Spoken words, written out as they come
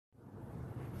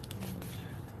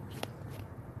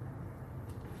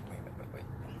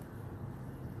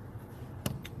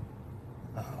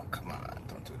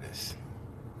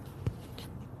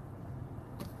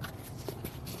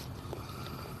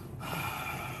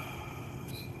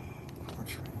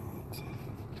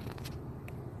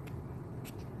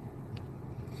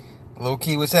Low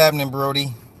key, what's happening, Brody?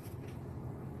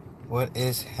 What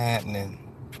is happening?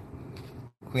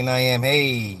 Queen I am,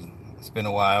 hey, it's been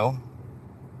a while.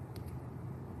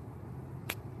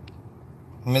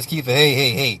 Miss Keitha,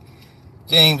 hey.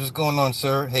 James, what's going on,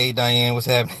 sir? Hey, Diane, what's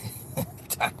happening?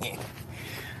 Diane.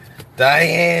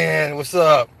 Diane, what's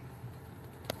up?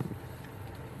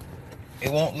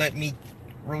 It won't let me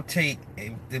rotate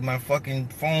my fucking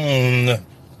phone.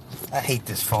 I hate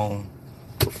this phone.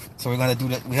 So we're gonna do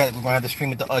that. We're gonna have to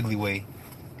stream it the ugly way.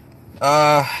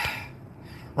 Uh,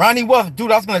 Ronnie Wolf,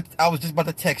 dude, I was just about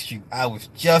to text you.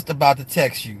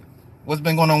 What's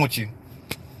been going on with you?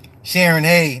 Sharon,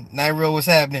 hey, Night Real, what's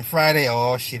happening? Friday,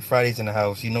 oh shit, Friday's in the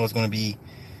house. You know it's gonna be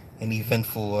an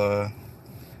eventful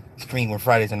stream when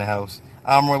Friday's in the house.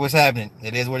 Roy, what's happening?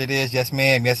 It is what it is. Yes,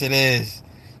 ma'am. Yes, it is.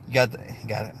 You got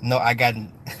it. No, I got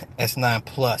an S9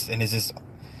 Plus, and it's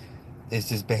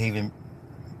just behaving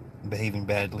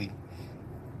badly.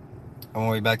 I'm on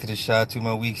my way back to the shot. 2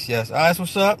 more weeks. Yes. That's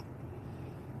what's up.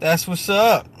 That's what's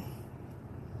up.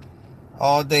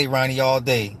 All day, Ronnie. All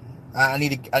day. I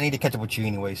need to catch up with you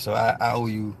anyway. So I owe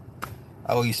you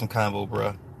some combo,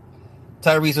 bro.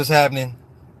 Tyrese, what's happening?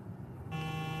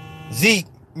 Zeke,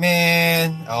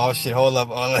 man. Oh shit. Hold up.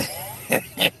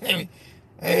 Hey,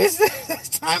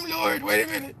 it's Time Lord. Wait a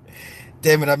minute.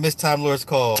 Damn it, I missed Time Lord's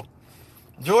call.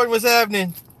 Jordan, what's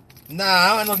happening? Nah,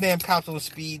 I don't know damn cops on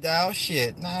speed dial.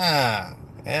 Shit. Nah.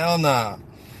 Hell nah.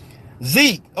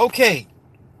 Zeke, okay.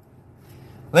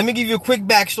 Let me give you a quick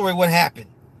backstory of what happened.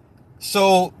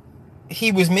 So,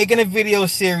 he was making a video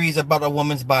series about a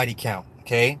woman's body count,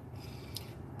 okay?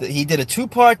 He did a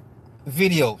 2-part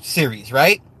video series,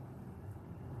 right?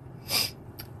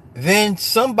 Then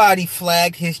somebody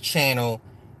flagged his channel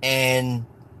and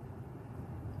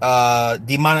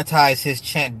demonetized his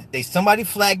channel. Somebody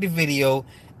flagged the video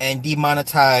and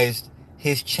demonetized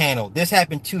his channel. This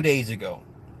happened 2 days ago,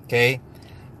 okay?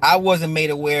 I wasn't made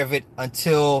aware of it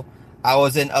until I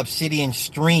was in Obsidian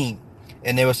stream,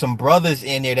 and there were some brothers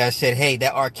in there that said, hey,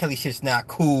 that R. Kelly shit's not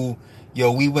cool.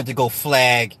 Yo, we went to go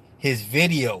flag his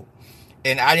video,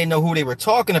 and I didn't know who they were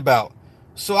talking about.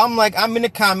 So I'm in the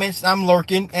comments, I'm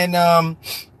lurking, and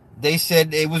they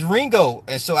said it was Ringo.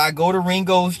 And so I go to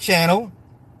Ringo's channel.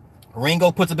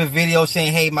 Ringo puts up a video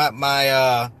saying, hey,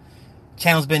 my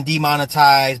channel's been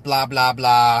demonetized, blah, blah,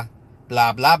 blah,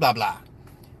 blah, blah, blah, blah.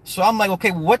 So I'm like,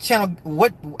 okay, I was trying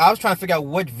to figure out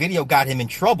what video got him in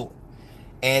trouble.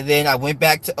 And then I went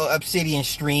back to Obsidian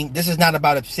stream. This is not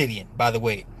about Obsidian, by the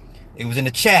way. It was in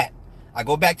the chat. I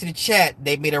go back to the chat.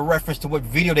 They made a reference to what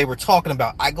video they were talking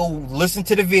about. I go listen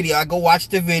to the video. I go watch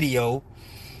the video.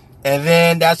 And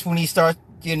then that's when he starts,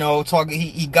 talking.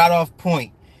 He got off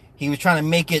point. He was trying to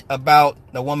make it about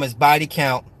the woman's body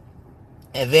count.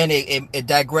 And then it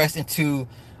digressed into,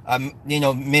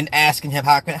 men asking him,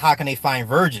 how can they find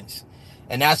virgins?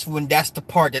 And that's the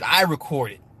part that I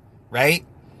recorded, right?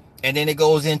 And then it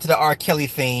goes into the R. Kelly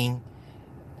thing.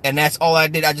 And that's all I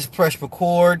did. I just pressed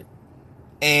record.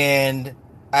 And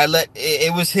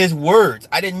it was his words.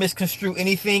 I didn't misconstrue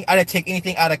anything. I didn't take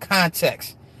anything out of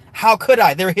context. How could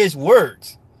I? They're his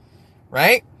words,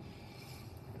 right?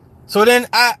 So then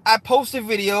I posted a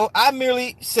video. I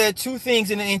merely said 2 things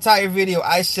in the entire video.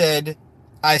 I said,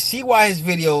 I see why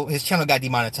his channel got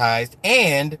demonetized.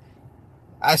 And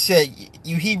I said,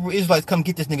 you Hebrew Israelites, come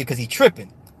get this nigga because he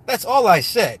tripping. That's all I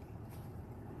said.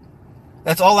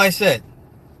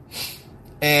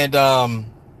 And,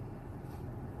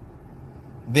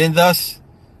 then thus,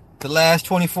 the last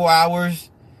 24 hours,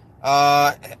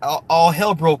 all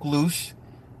hell broke loose.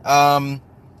 And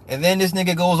then this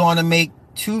nigga goes on to make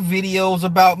 2 videos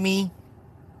about me.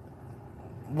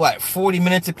 40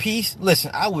 minutes a piece? Listen,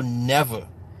 I would never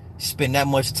spend that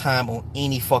much time on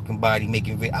any fucking body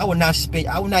making video. I would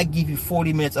not give you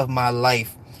 40 minutes of my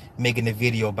life making a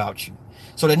video about you.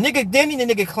 So the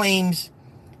nigga claims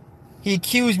he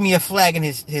accused me of flagging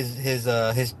his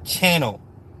channel.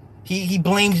 He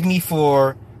blames me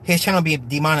for his channel being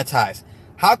demonetized.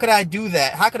 How could I do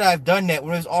that? How could I have done that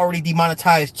when it was already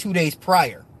demonetized 2 days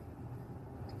prior?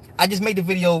 I just made the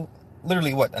video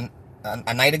literally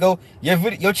a night ago.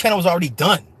 Your channel was already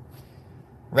done,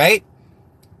 right?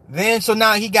 Then so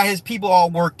now he got his people all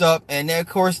worked up, and then of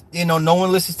course no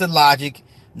one listens to logic,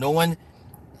 no one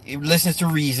listens to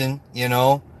reason,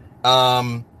 So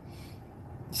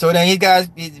then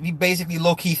he basically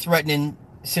low key threatening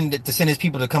to send his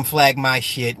people to come flag my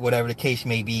shit, whatever the case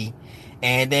may be.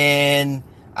 And then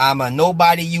I'm a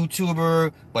nobody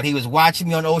YouTuber, but he was watching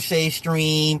me on O'Shea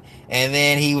stream, and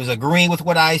then he was agreeing with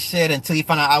what I said until he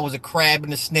found out I was a crab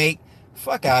and a snake.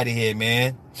 Fuck out of here,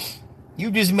 man.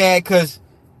 You just mad because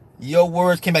your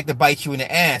words came back to bite you in the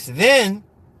ass. Then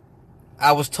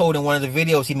I was told in one of the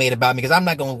videos he made about me, because I'm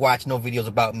not gonna watch no videos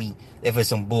about me if it's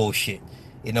some bullshit.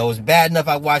 You know, it's bad enough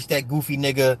I watched that goofy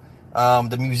nigga,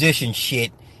 the musician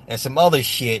shit, and some other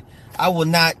shit. I will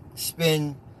not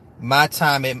spend my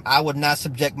time, and I would not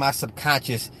subject my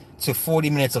subconscious to 40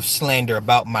 minutes of slander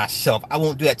about myself. I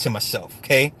won't do that to myself,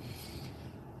 okay?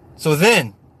 So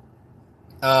then,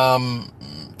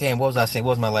 damn, what was I saying?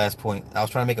 What was my last point? I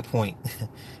was trying to make a point,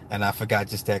 and I forgot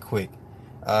just that quick.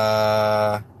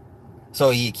 So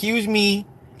he accused me,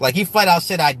 like he flat out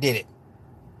said I did it.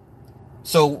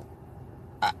 So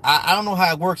I don't know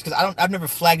how it works, because I've never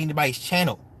flagged anybody's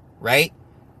channel, right?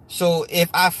 So if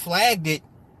I flagged it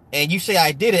and you say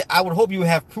I did it, I would hope you would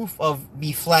have proof of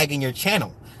me flagging your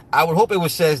channel. I would hope it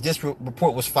would says this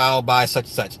report was filed by such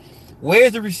and such.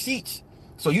 Where's the receipts?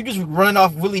 So you just run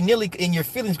off willy-nilly in your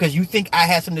feelings because you think I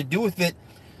had something to do with it.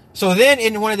 So then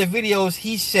in one of the videos,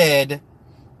 he said,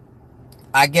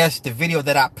 I guess the video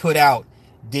that I put out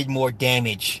did more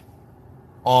damage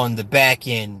on the back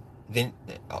end than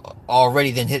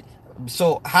hit.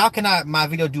 So how can my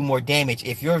video do more damage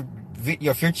if your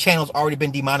channel's already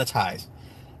been demonetized?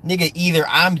 Nigga, either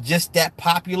I'm just that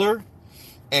popular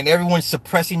and everyone's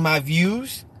suppressing my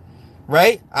views,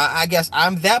 right? I guess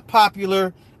I'm that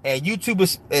popular and YouTube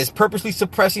is purposely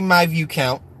suppressing my view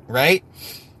count, right?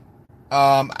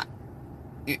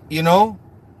 You know,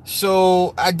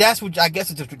 so that's what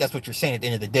you're saying at the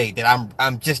end of the day, that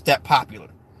I'm just that popular.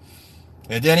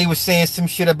 And then he was saying some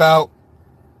shit about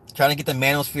trying to get the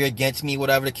manosphere against me,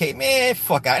 whatever the case. Man,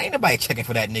 fuck out. Ain't nobody checking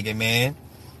for that nigga, man.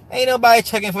 Ain't nobody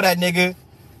checking for that nigga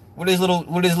with his little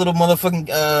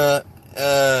motherfucking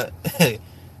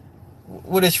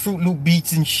with his Fruit Loop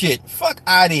beats and shit. Fuck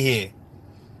out of here.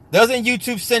 Doesn't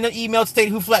YouTube send an email to state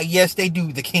who flagged? Yes, they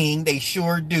do, the king. They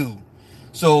sure do.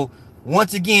 So,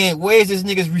 once again, where's this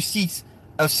nigga's receipts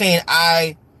of saying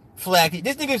I flagged it?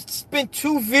 This nigga spent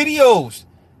 2 videos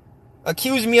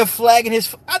accusing me of flagging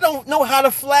his... I don't know how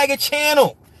to flag a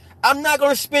channel. I'm not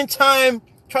going to spend time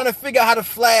trying to figure out how to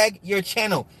flag your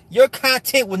channel. Your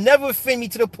content will never offend me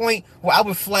to the point where I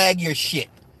would flag your shit.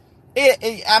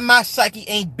 My psyche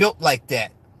ain't built like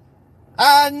that.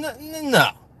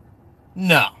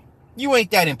 No. You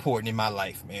ain't that important in my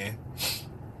life, man.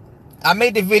 I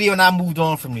made the video and I moved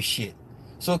on from this shit.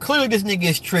 So clearly this nigga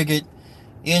is triggered.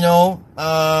 You know,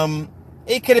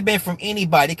 it could have been from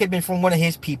anybody. It could have been from one of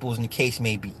his peoples, in the case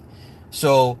may be.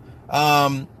 So,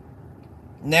 now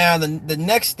the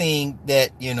next thing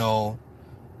that, you know,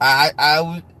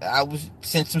 I was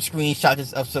sent some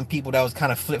screenshots of some people that was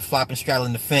kind of flip-flopping,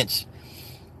 straddling the fence,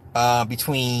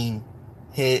 between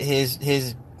his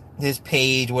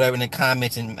page, whatever, in the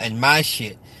comments and my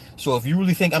shit. So if you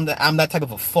really think I'm that type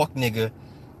of a fuck nigga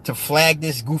to flag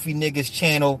this goofy nigga's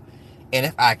channel, and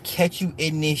if I catch you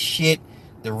in this shit,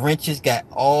 the wrenches got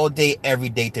all day, every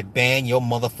day to ban your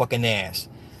motherfucking ass.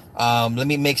 Let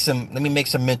me make some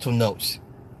mental notes.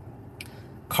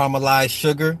 Caramelized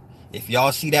Sugar, if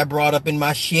y'all see that brought up in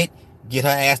my shit, get her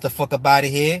ass the fuck up out of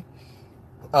here.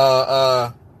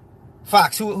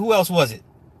 Fox, who else was it?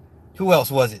 Who was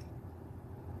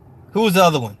the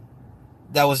other one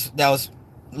that was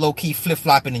low-key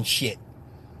flip-flopping and shit?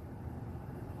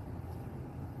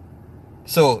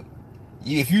 So,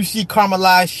 if you see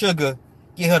Caramelized Sugar,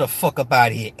 get her the fuck up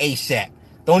out of here ASAP.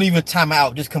 Don't even time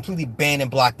out. Just completely ban and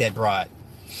block that broad.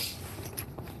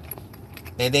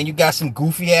 And then you got some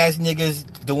goofy-ass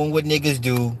niggas doing what niggas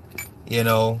do, you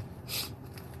know.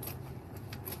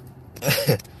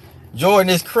 Jordan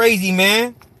is crazy,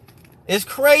 man. It's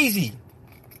crazy.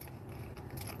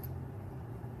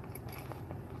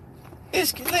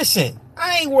 Listen,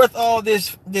 I ain't worth all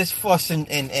this fuss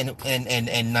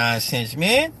and nonsense,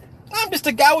 man. I'm just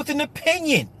a guy with an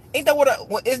opinion. Isn't that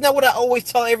what I always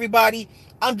tell everybody?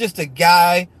 I'm just a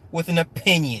guy with an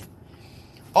opinion.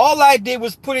 All I did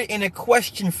was put it in a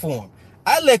question form.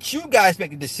 I let you guys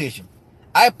make the decision.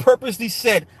 I purposely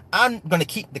said I'm gonna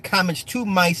keep the comments to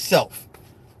myself.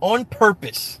 On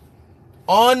purpose.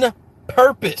 On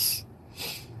purpose.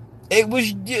 It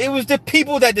was the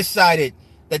people that decided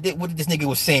that what this nigga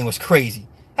was saying was crazy.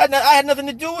 I had nothing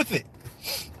to do with it.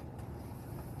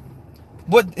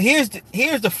 But here's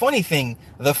the funny thing.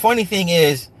 The funny thing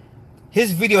is,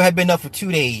 his video had been up for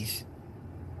 2 days.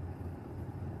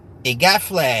 It got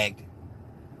flagged.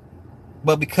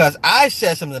 But because I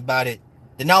said something about it,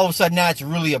 then all of a sudden now it's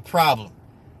really a problem.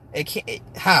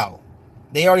 How?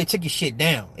 They already took your shit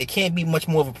down. It can't be much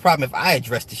more of a problem if I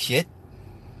address the shit.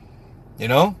 You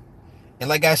know? And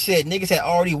like I said, niggas had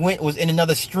already was in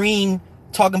another stream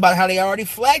talking about how they already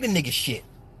flagged the nigga shit.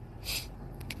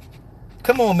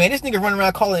 Come on, man. This nigga running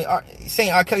around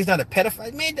saying R. Kelly's not a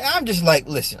pedophile. Man, I'm just like,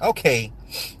 listen, okay,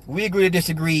 we agree to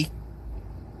disagree.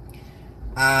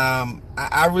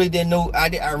 I really didn't know.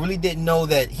 I really didn't know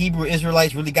that Hebrew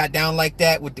Israelites really got down like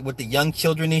that with the young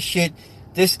children and shit.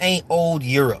 This ain't old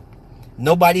Europe.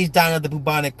 Nobody's dying of the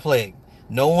bubonic plague.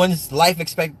 No one's life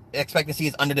expectancy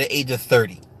is under the age of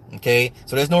 30. Okay,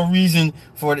 so there's no reason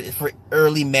for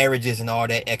early marriages and all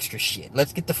that extra shit.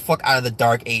 Let's get the fuck out of the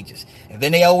dark ages. And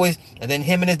then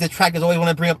him and his detractors always want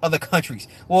to bring up other countries.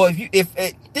 Well,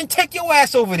 then take your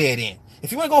ass over there then.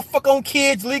 If you want to go fuck on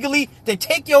kids legally, then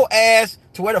take your ass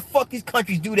to where the fuck these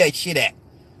countries do that shit at.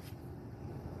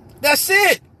 That's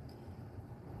it.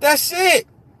 That's it.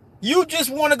 You just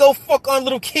want to go fuck on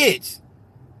little kids.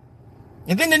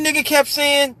 And then the nigga kept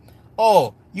saying,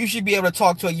 oh, you should be able to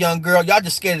talk to a young girl. Y'all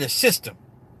just scared of the system.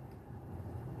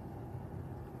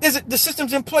 The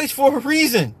system's in place for a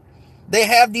reason. They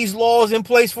have these laws in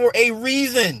place for a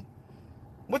reason.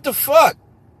 What the fuck?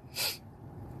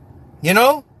 You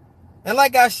know? And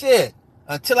like I said,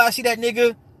 until I see that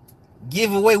nigga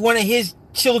give away one of his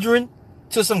children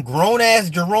to some grown-ass,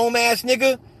 Jerome-ass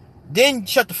nigga, then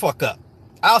shut the fuck up.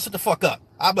 I'll shut the fuck up.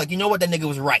 I'll be like, you know what? That nigga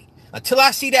was right. Until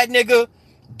I see that nigga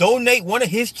donate one of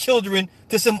his children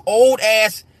to some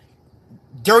old-ass,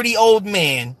 dirty old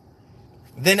man,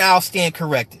 then I'll stand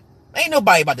corrected. Ain't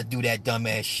nobody about to do that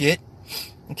dumb-ass shit.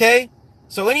 Okay?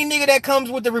 So any nigga that comes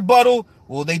with the rebuttal,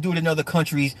 well, they do it in other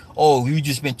countries. Oh, you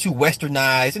just been too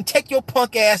westernized. And take your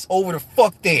punk ass over the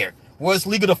fuck there, where it's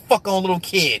legal to fuck on little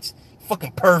kids.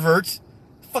 Fucking perverts.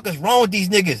 What the fuck is wrong with these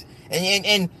niggas?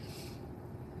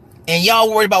 And y'all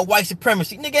worried about white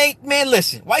supremacy. Nigga, man,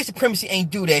 listen. White supremacy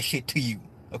ain't do that shit to you.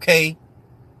 Okay?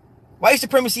 White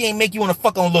supremacy ain't make you want to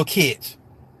fuck on little kids.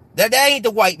 That ain't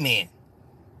the white man.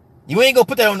 You ain't gonna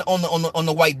put that on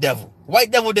the white devil.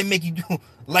 White devil didn't make you do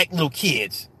like little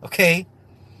kids. Okay?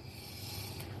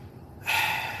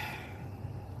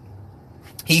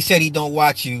 He said he don't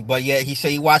watch you, but yeah, he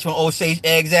said he watch on Osage.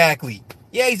 Exactly.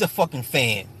 Yeah, he's a fucking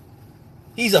fan.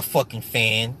 He's a fucking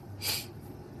fan.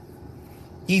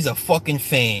 He's a fucking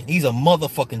fan. He's a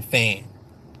motherfucking fan.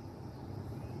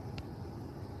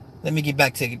 Let me get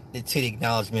back to the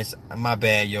acknowledgements. My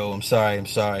bad, yo. I'm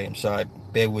sorry.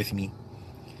 Bear with me.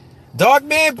 Dark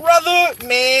man, brother,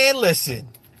 man, listen.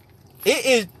 It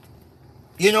is,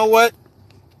 you know what?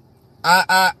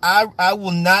 I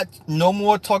will not no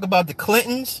more talk about the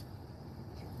Clintons.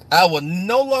 I will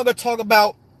no longer talk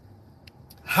about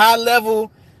high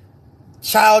level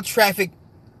child traffic.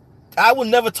 I will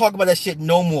never talk about that shit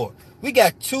no more. We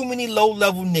got too many low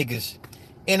level niggas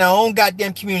in our own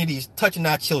goddamn communities touching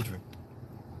our children.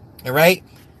 All right?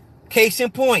 Case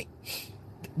in point,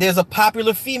 there's a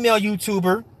popular female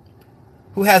YouTuber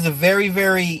who has a very,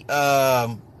 very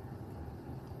a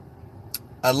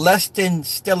less than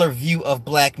stellar view of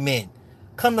black men.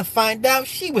 Come to find out,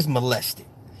 she was molested.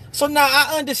 So now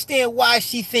I understand why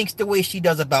she thinks the way she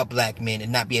does about black men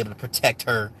and not be able to protect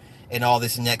her and all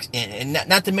this next. And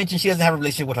not to mention she doesn't have a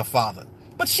relationship with her father.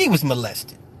 But she was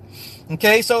molested.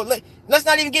 Okay, so let's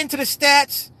not even get into the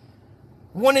stats.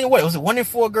 1 in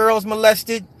 4 girls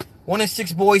molested? 1 in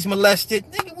 6 boys molested?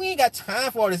 Nigga, we ain't got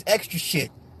time for all this extra shit.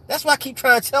 That's why I keep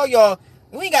trying to tell y'all,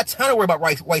 we ain't got time to worry about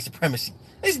white supremacy.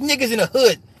 There's niggas in the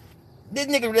hood. This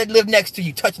nigga that live next to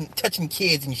you touching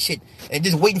kids and shit and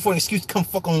just waiting for an excuse to come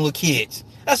fuck on little kids.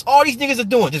 That's all these niggas are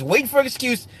doing. Just waiting for an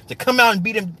excuse to come out and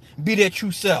be their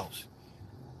true selves.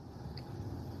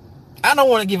 I don't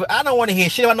want to hear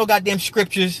shit about no goddamn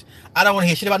scriptures. I don't want to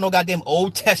hear shit about no goddamn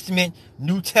Old Testament,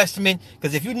 New Testament.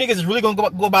 Because if you niggas is really gonna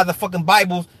go by the fucking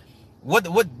Bible, what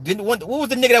was the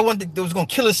nigga that was gonna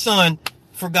kill his son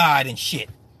for God and shit?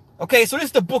 Okay, so this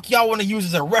is the book y'all want to use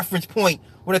as a reference point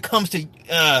when it comes to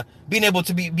being able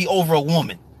to be over a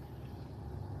woman.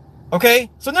 Okay,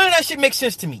 so none of that shit makes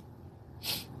sense to me.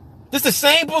 This is the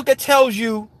same book that tells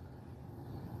you,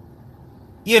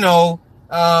 you know,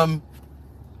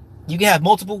 you can have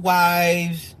multiple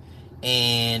wives,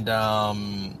 and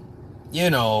you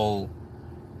know,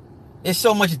 there's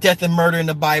so much death and murder in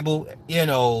the Bible. You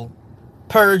know,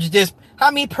 purge this. How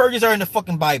many purges are in the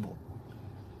fucking Bible?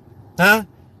 Huh?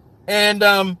 And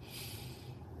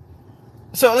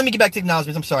so let me get back to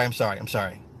acknowledgements. I'm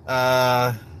sorry.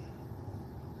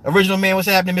 Original Man, what's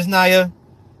happening, Miss Naya?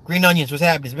 Green Onions, what's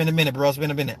happening? It's been a minute, bro. It's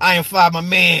been a minute. I am 5, my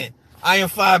man. I am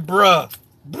 5, bruh.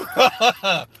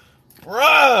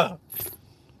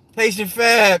 Patient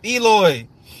Fab, Eloy.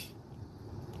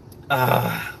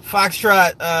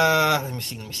 Foxtrot. Let me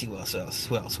see who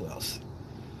else.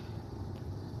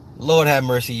 Lord have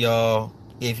mercy, y'all.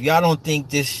 If y'all don't think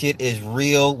this shit is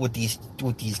real with these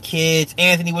kids,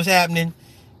 Anthony, what's happening?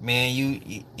 Man,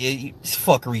 it's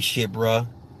fuckery shit, bruh.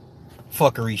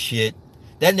 Fuckery shit.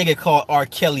 That nigga called R.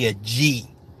 Kelly a G.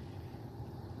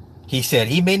 He said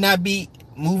he may not be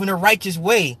moving a righteous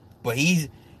way, but he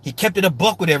kept it a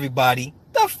buck with everybody.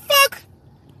 The fuck?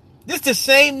 This the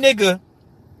same nigga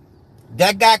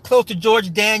that got close to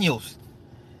George Daniels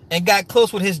and got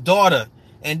close with his daughter.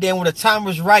 And then when the time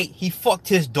was right, he fucked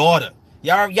his daughter.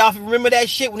 Y'all remember that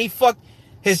shit when he fucked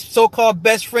his so-called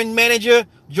best friend manager,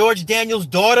 George Daniels'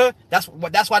 daughter? That's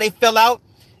why they fell out.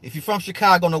 If you're from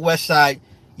Chicago on the west side,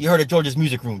 you heard of George's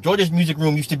Music Room. George's Music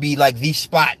Room used to be like the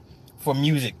spot for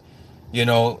music. You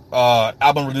know,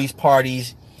 album release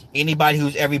parties. Anybody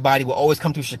who's everybody would always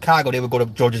come to Chicago. They would go to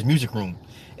George's Music Room.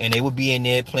 And they would be in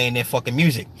there playing their fucking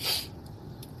music.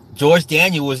 George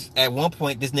Daniel was, at one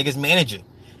point, this nigga's manager.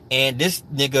 And this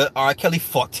nigga, R. Kelly,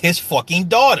 fucked his fucking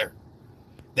daughter.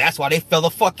 That's why they fell the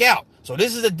fuck out. So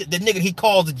this is the nigga he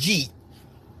calls a G.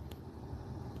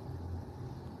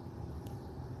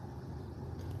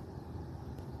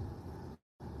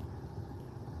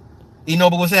 You know,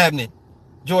 but what's happening?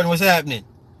 Jordan, what's happening?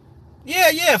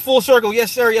 Yeah, full circle.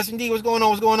 Yes, sir. Yes, indeed. What's going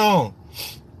on?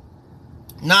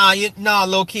 Nah,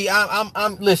 low key.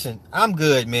 Listen, I'm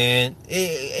good, man.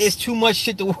 It's too much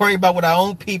shit to worry about with our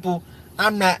own people.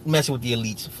 I'm not messing with the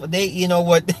elites. You know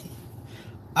what?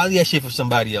 I'll leave that shit for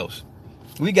somebody else.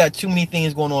 We got too many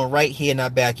things going on right here in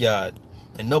our backyard.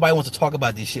 And nobody wants to talk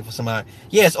about this shit for somebody.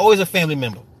 Yeah, it's always a family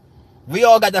member. We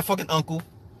all got that fucking uncle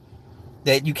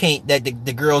that you can't, that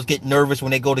the girls get nervous when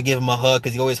they go to give him a hug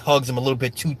because he always hugs them a little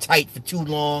bit too tight for too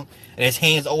long. And his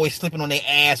hands always slipping on their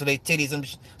ass or their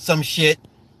titties, some shit.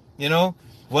 You know?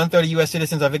 1/3 of U.S.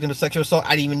 citizens are victims of sexual assault.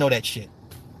 I didn't even know that shit.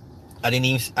 I didn't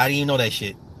even know that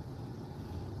shit.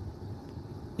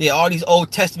 Yeah, all these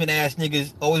Old Testament ass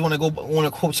niggas always want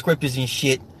to quote scriptures and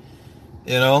shit.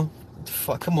 You know?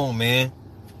 Fuck, come on, man.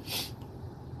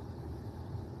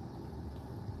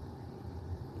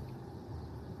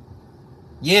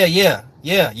 Yeah.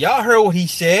 Y'all heard what he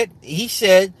said. He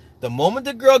said the moment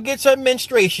the girl gets her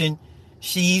menstruation,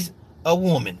 she's a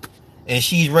woman. And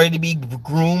she's ready to be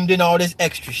groomed and all this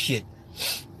extra shit.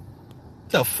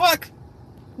 The fuck?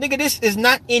 Nigga, this is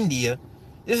not India.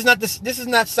 This is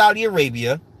not Saudi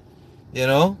Arabia. You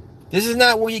know? This is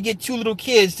not where you get two little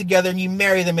kids together and you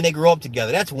marry them and they grow up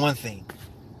together. That's one thing.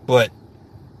 But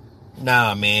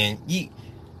nah, man.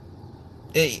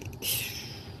 I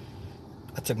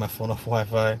took my phone off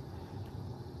Wi-Fi.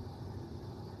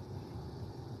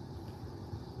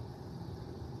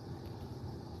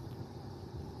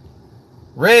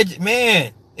 Reg,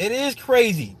 man, it is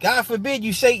crazy. God forbid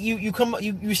you say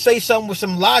you say something with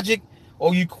some logic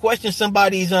or you question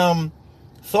somebody's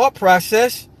thought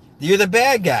process. You're the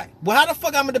bad guy. Well, how the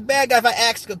fuck I'm the bad guy if I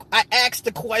asked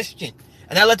the question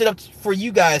and I left it up for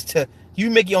you guys to you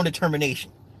make your own determination.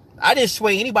 I didn't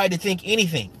sway anybody to think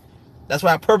anything. That's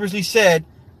why I purposely said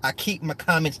I keep my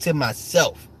comments to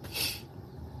myself.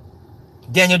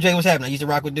 Daniel J, what's happening? I used to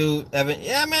rock with dude Evan.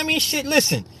 Yeah, man, I mean shit.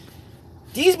 Listen.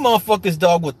 These motherfuckers,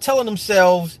 dog, were telling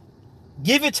themselves,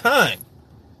 give it time.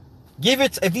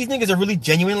 If these niggas are really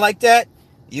genuine like that,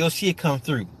 you'll see it come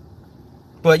through.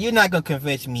 But you're not going to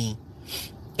convince me.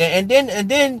 And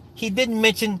then he didn't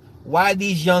mention why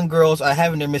these young girls are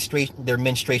having their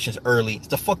menstruations early. It's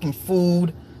the fucking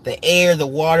food, the air, the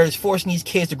water. It's forcing these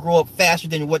kids to grow up faster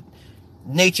than what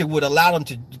nature would allow them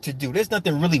to do. There's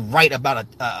nothing really right about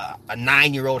a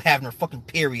 9-year-old having her fucking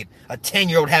period, a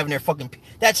 10-year-old having their fucking.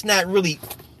 That's not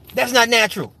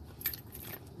natural.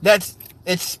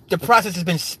 The process has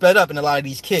been sped up in a lot of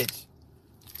these kids.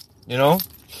 You know,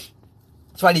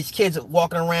 that's why these kids are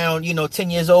walking around, 10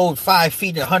 years old, 5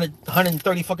 feet,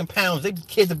 130 fucking pounds. They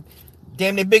kids are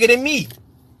damn near bigger than me.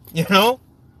 You know,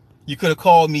 you could have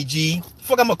called me G. The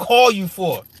fuck I'm gonna call you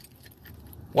for?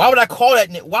 Why would I call that?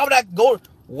 Why would I go?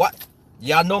 What?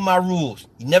 Y'all know my rules.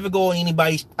 I never go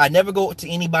to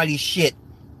anybody's shit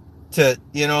to,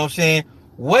 you know what I'm saying?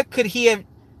 What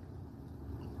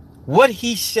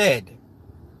he said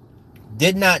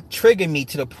did not trigger me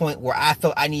to the point where I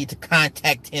felt I needed to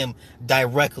contact him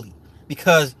directly.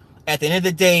 Because at the end of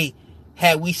the day,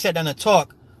 had we sat down and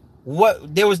talk, we're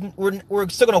still going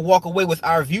to walk away with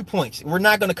our viewpoints. We're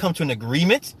not going to come to an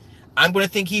agreement. I'm going to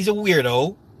think he's a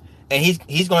weirdo. And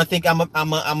he's gonna think I'm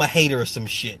a hater or some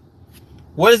shit.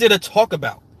 What is there to talk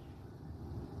about?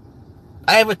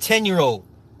 I have a 10-year-old.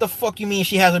 The fuck you mean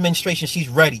she has a menstruation? She's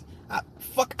ready.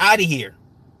 Fuck out of here.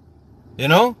 You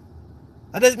know?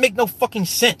 That doesn't make no fucking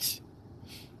sense.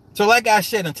 So like I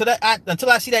said, until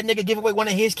I see that nigga give away one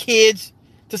of his kids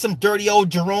to some dirty old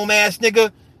Jerome ass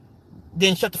nigga,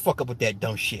 then shut the fuck up with that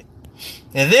dumb shit.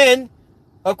 And then,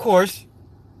 of course,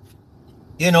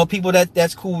 People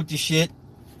that's cool with the shit.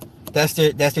 That's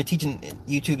their teaching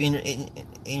YouTube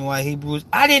in why Hebrews.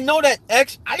 I didn't know that,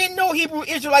 X. I didn't know Hebrew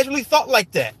Israelites really thought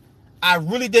like that. I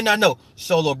really did not know.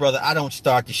 Solo brother, I don't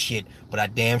start the shit, but I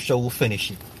damn sure will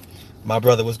finish it. My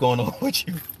brother, what's going on with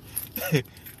you?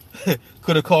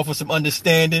 Could have called for some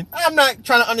understanding. I'm not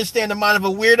trying to understand the mind of a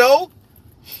weirdo.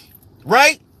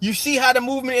 Right? You see how the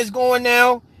movement is going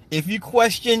now? If you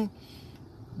question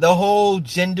the whole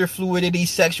gender fluidity,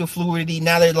 sexual fluidity,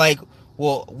 now they're like,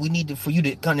 well, we need for you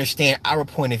to understand our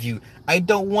point of view. I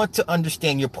don't want to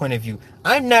understand your point of view.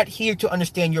 I'm not here to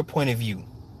understand your point of view.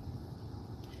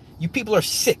 You people are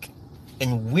sick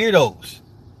and weirdos.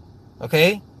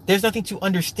 Okay? There's nothing to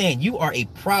understand. You are a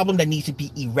problem that needs to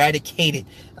be eradicated.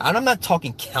 And I'm not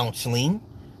talking counseling.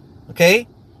 Okay?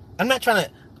 I'm not trying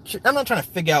to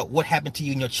figure out what happened to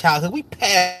you in your childhood. We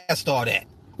passed all that.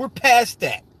 We're past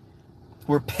that.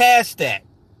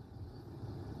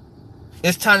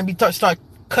 It's time to start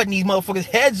cutting these motherfuckers'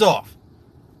 heads off.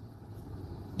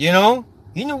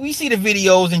 We see the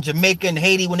videos in Jamaica and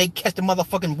Haiti when they catch the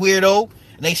motherfucking weirdo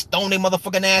and they stone their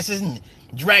motherfucking asses and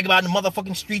drag them out in the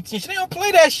motherfucking streets and shit. They don't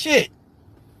play that shit.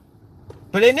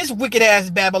 But in this wicked ass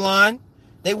Babylon,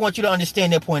 they want you to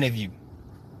understand their point of view.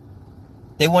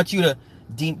 They want you to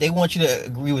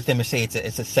agree with them and say it's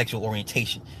a sexual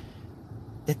orientation.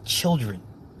 It's children.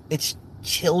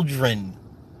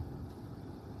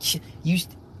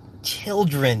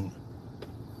 Children.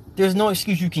 There's no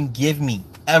excuse you can give me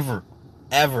ever.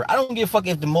 I don't give a fuck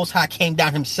if the Most High came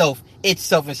down itself and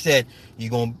said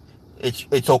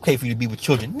it's okay for you to be with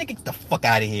children. Nigga, get the fuck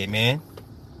out of here, man.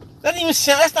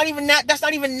 That's not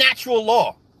even natural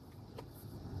law.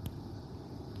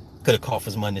 Could have called for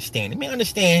some understanding. Man,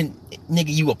 understand, nigga,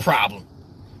 you a problem.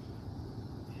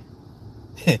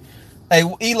 Hey,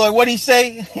 Eloy, what'd he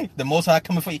say? The Most High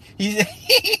coming for you.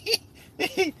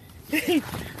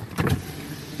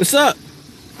 What's up?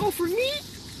 Oh, for me?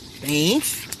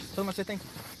 Thanks. Tell him I said thank you.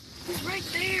 He's right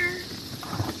there.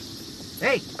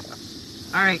 Hey.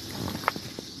 All right.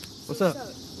 What's up?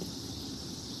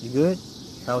 You good?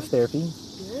 How's therapy?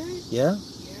 Good. Yeah?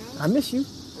 Yeah. I miss you.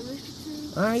 I miss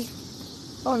you too. All right.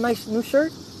 Oh, nice new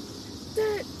shirt.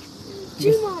 That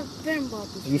G-Mod Ben bought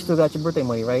this. You still got your birthday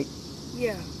money, right?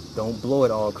 Yeah. Don't blow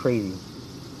it all crazy.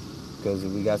 Because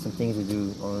we got some things to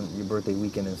do on your birthday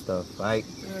weekend and stuff, right?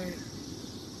 Alright.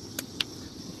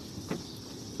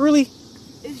 Really?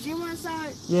 Is Jim on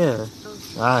side? Yeah.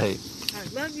 Okay. Alright.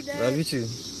 Alright, love you, Dad. Love you too.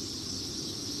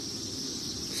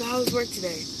 So how was work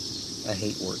today? I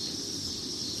hate work.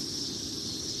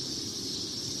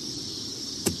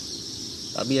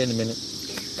 I'll be there in a minute.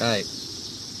 Alright.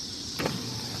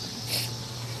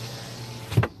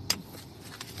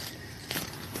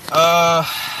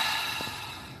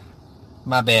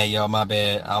 My bad, y'all. My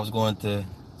bad. I was going to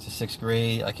 6th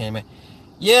grade. I can't imagine.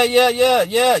 Yeah.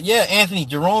 Anthony,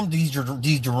 Jerome, these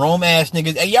Jerome ass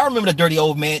niggas. Hey, y'all remember the dirty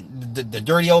old man, the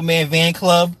dirty old man van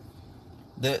club?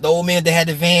 The old man that had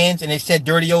the vans and they said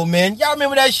dirty old men. Y'all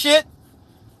remember that shit?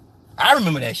 I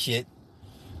remember that shit.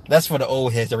 That's for the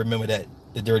old heads that remember that.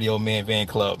 The dirty old man van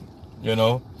club.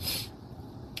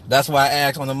 That's why I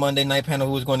asked on the Monday night panel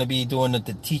who was going to be doing the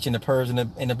teaching the pervs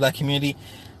in the black community.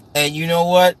 And you know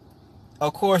what?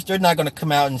 Of course, they're not going to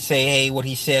come out and say, hey, what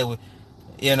he said,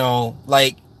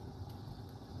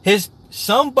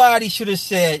 somebody should have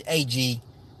said, hey, G,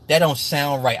 that don't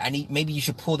sound right. Maybe you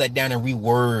should pull that down and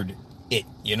reword it,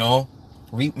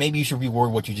 maybe you should reword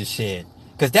what you just said.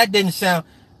 Because that didn't sound,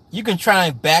 you can try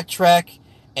and backtrack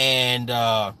and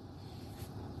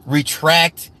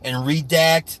retract and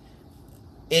redact.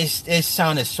 It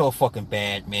sounded so fucking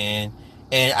bad, man.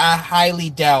 And I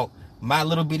highly doubt my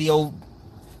little video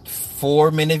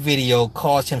 4-minute video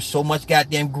caused him so much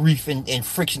goddamn grief and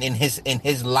friction in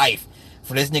his life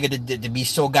for this nigga to be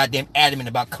so goddamn adamant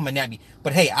about coming at me.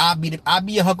 But hey, I'll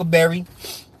be a Huckleberry.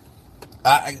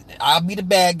 I'll be the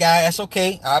bad guy. That's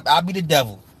okay. I'll be the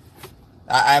devil.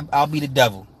 I'll be the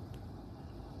devil.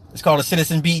 It's called a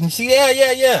citizen beating. See,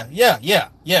 yeah.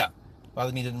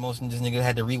 Bothered me the most. This nigga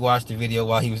had to rewatch the video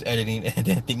while he was editing and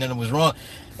didn't think nothing was wrong.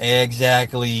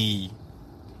 Exactly.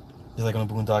 Just like on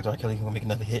the Boondocks, R. Kelly gonna make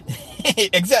another hit.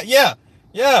 Exactly.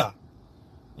 Yeah.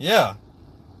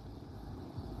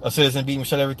 A citizen beating,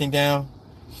 shut everything down.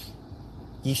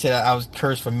 He said I was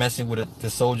cursed for messing with the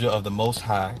soldier of the Most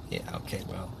High. Yeah. Okay.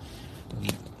 Well,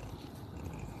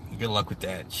 good luck with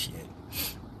that shit.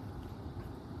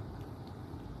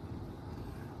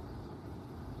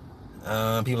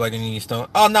 People like to need stone.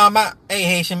 Oh no, hey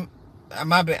Haitian,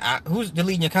 my bad. Who's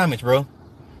deleting your comments, bro?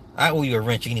 I owe you a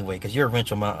wrench anyway, cause you're a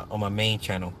wrench on my main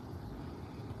channel.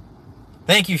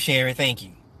 Thank you, Sharon. Thank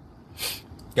you.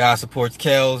 God supports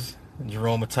Kels,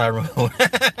 Jerome and Tyrone.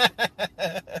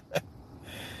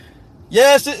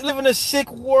 Yes, we live in a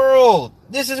sick world.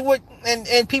 This is what,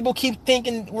 and people keep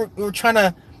thinking we're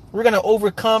gonna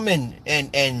overcome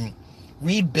and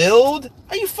rebuild.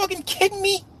 Are you fucking kidding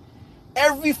me?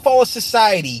 Every fall of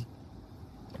society,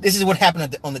 this is what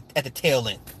happened at the tail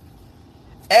end.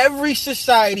 Every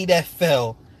society that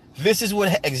fell, this is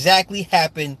what exactly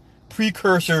happened,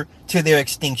 precursor to their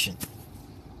extinction.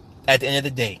 At the end of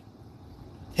the day,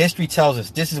 history tells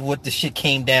us this is what the shit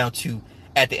came down to.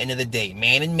 At the end of the day,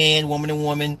 man and man, woman and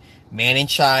woman, man and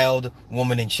child,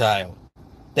 woman and child.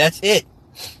 That's it.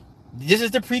 This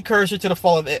is the precursor to the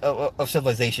fall of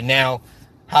civilization. Now,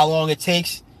 how long it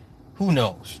takes, who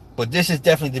knows? But this is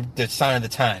definitely the sign of the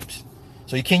times.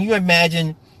 So can you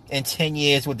imagine in 10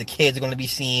 years what the kids are going to be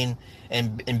seeing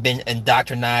and been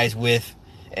indoctrinized with?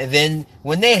 And then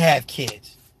when they have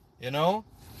kids, you know?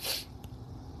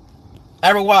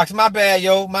 Aerowax, my bad,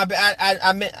 yo. My bad.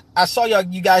 I saw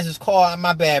you guys' call.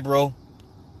 My bad, bro.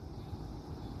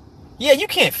 Yeah, you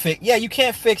can't fix. Yeah, you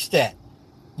can't fix that.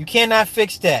 You cannot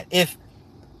fix that. If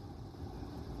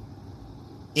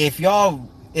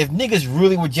niggas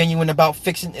really were genuine about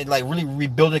fixing it, like really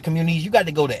rebuilding communities, you got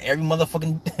to go to every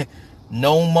motherfucking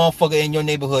known motherfucker in your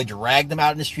neighborhood, drag them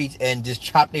out in the streets, and just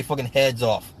chop their fucking heads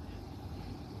off.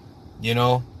 You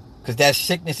know, because that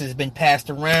sickness has been passed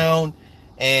around.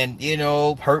 And, you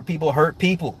know, hurt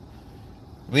people.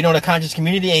 We know the conscious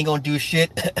community ain't gonna do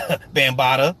shit.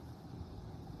 Bambada.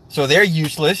 So they're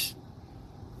useless.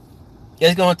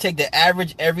 It's gonna take the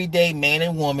average everyday man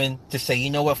and woman to say, you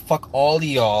know what, fuck all of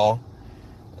y'all.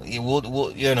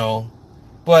 We'll you know.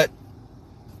 But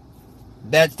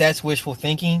that's wishful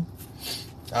thinking.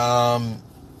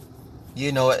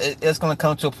 You know, it's gonna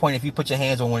come to a point, if you put your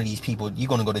hands on one of these people, you're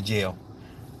gonna go to jail.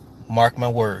 Mark my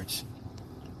words.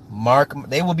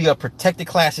 They will be a protected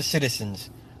class of citizens.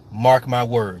 Mark my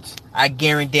words. I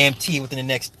guarantee within the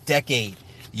next decade,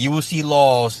 you will see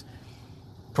laws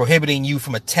prohibiting you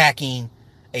from attacking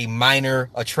a minor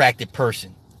attracted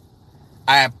person.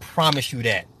 I promise you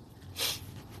that.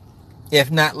 If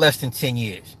not less than 10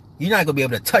 years. You're not going to be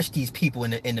able to touch these people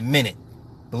in a minute.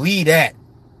 Believe that.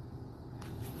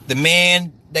 The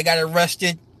man that got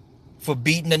arrested for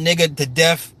beating a nigga to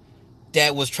death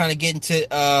that was trying to get into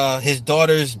his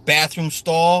daughter's bathroom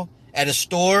stall at a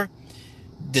store.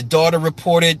 The daughter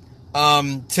reported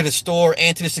to the store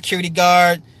and to the security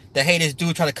guard that, hey, this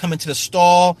dude tried to come into the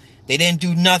stall. They didn't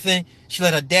do nothing. She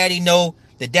let her daddy know.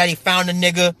 The daddy found the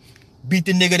nigga, beat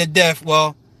the nigga to death.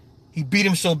 Well, he beat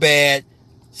him so bad,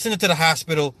 sent him to the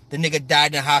hospital. The nigga died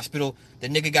in the hospital. The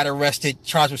nigga got arrested,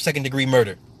 charged with second-degree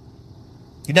murder.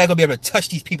 You're not going to be able to touch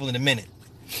these people in a minute.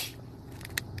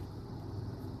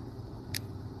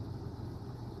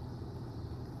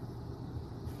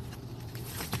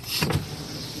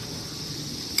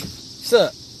 What's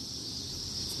up?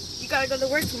 You gotta go to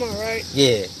work tomorrow, right?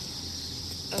 Yeah.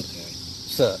 Okay.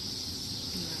 What's up?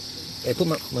 Hey, put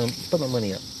my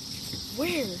money up.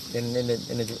 Where?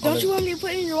 Don't you want me to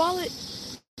put it in your wallet?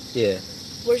 Yeah.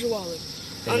 Where's your wallet?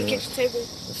 On the kitchen table?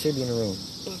 It should be in the room.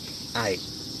 Okay.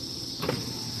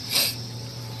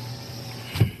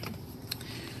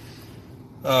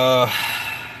 Alright.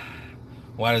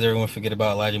 Why does everyone forget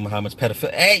about Elijah Muhammad's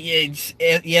pedophile? Hey,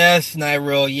 yes,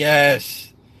 Nairo, yes.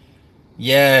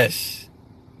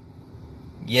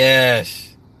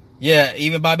 Yeah,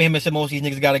 even Bobby Hemmett said most of these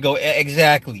niggas gotta go.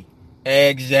 Exactly.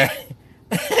 Hey,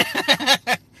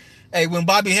 when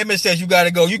Bobby Hemmett says you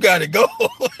gotta go, you gotta go.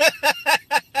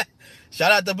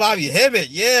 Shout out to Bobby Hemmett,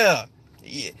 yeah.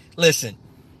 Listen,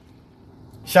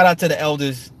 shout out to the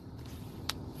elders.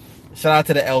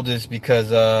 Because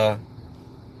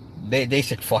they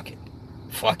said fuck it.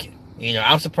 You know,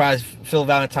 I'm surprised Phil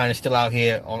Valentine is still out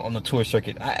here on the tour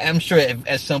circuit. I'm sure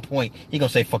at some point he gonna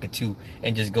say fuck it too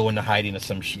and just go into hiding or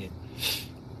some shit.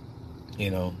 You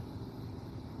know,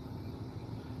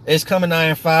 it's coming 9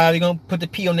 and 5. You're gonna put the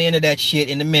P on the end of that shit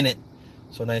in a minute.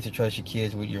 So nice to trust your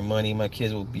kids with your money. My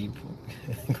kids will be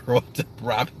grow up to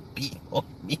rob and beat on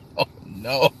me. Oh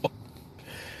no.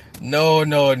 No.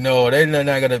 They're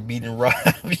not gonna beat and rob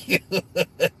you.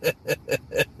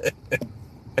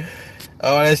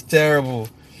 Oh, that's terrible.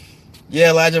 Yeah,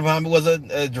 Elijah Muhammad was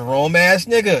a Jerome ass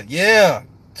nigga. Yeah.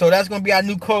 So that's gonna be our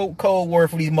new code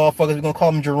word for these motherfuckers. We're gonna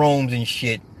call them Jeromes and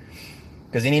shit.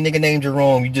 Cause any nigga named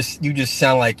Jerome, you just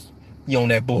sound like you on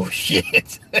that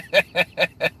bullshit.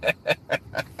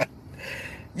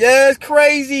 Yeah, it's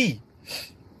crazy.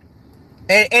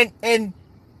 And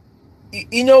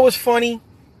you know what's funny?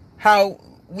 How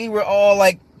we were all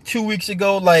like 2 weeks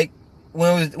ago, like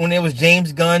when it was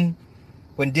James Gunn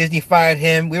when Disney fired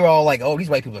him, we were all like, "Oh, these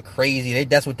white people are crazy.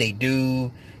 That's what they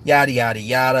do." Yada yada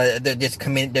yada. They're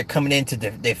coming in to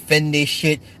defend this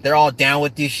shit. They're all down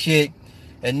with this shit.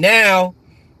 And now,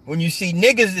 when you see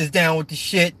niggas is down with the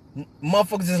shit,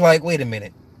 motherfuckers is like, "Wait a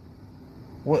minute.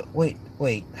 What? Wait.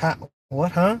 How?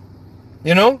 What? Huh?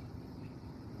 You know?"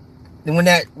 And when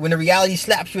the reality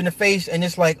slaps you in the face, and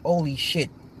it's like, "Holy shit,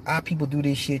 our people do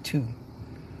this shit too."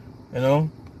 You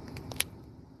know?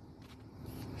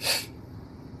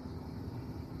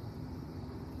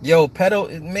 Yo,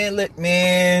 pedo, man, look,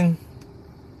 man.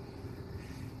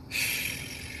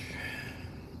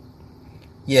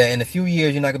 Yeah, in a few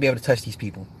years, you're not gonna be able to touch these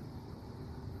people.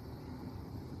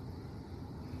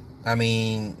 I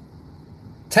mean,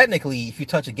 technically, if you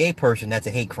touch a gay person, that's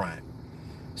a hate crime.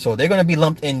 So they're gonna be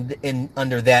lumped in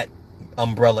under that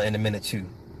umbrella in a minute too.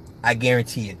 I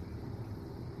guarantee it.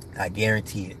 I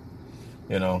guarantee it.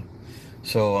 You know.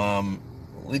 So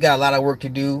we got a lot of work to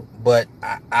do, but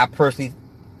I personally,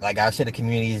 like I said, the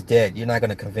community is dead. You're not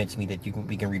gonna convince me that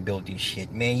we can rebuild this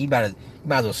shit, man. You might as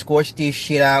well scorch this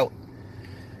shit out,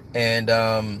 and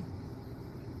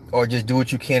or just do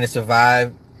what you can to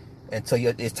survive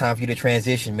until it's time for you to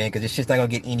transition, man. Because this shit's not gonna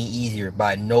get any easier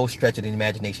by no stretch of the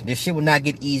imagination. This shit will not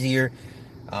get easier.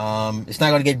 It's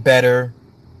not gonna get better.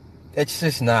 It's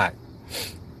just not.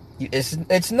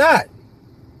 It's not.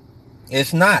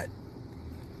 It's not.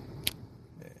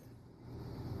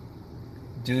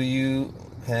 Do you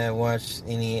have watched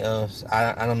any of?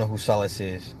 I don't know who Solace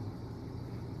is.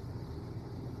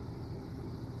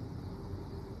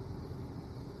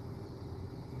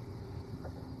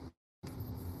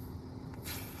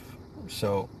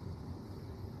 So,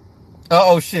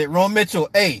 oh shit, Ron Mitchell.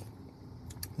 Hey,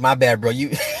 my bad, bro.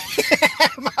 You.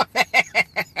 My bad.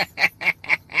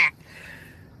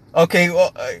 Okay,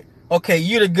 well, okay,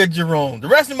 you the good Jerome. The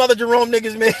rest of them other Jerome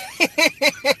niggas, man.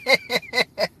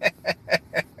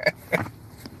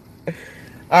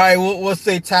 All right, we'll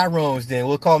say Tyrone's then.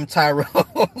 We'll call him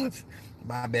Tyrone's.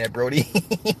 My bad, Brody.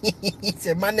 He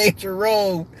said my name's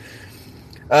Jerome.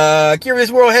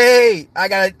 Curious World. Hey, I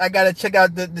gotta check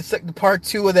out the part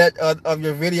 2 of that of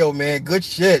your video, man. Good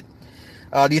shit.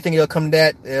 Do you think it'll come to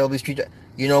that? It'll be street.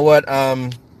 You know what?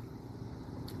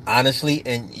 Honestly,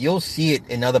 and you'll see it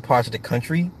in other parts of the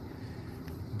country,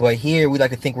 but here we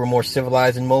like to think we're more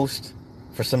civilized than most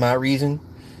for some odd reason,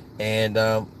 and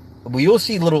you'll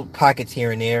see little pockets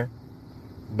here and there,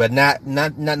 but not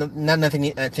nothing.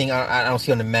 I don't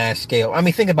see on the mass scale. I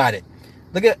mean, think about it.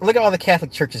 Look at all the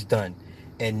Catholic churches done,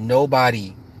 and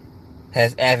nobody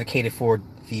has advocated for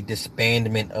the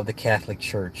disbandment of the Catholic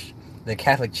Church. The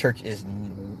Catholic Church is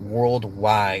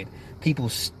worldwide. People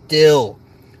still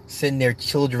send their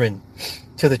children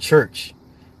to the church.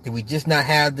 Did we just not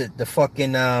have the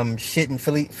fucking shit in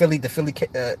Philly, the Philly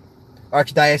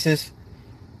archdiocese?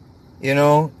 You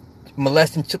know,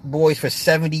 molesting boys for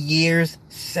 70 years.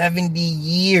 70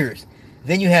 years.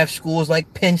 Then you have schools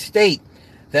like Penn State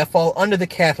that fall under the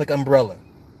Catholic umbrella.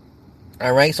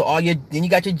 All right, so then you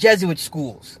got your Jesuit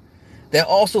schools that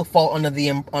also fall under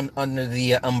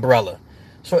the umbrella.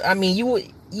 So I mean,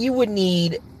 you would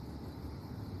need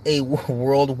a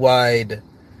worldwide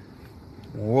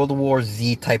World War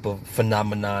Z type of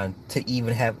phenomenon to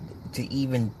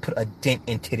even put a dent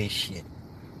into this shit.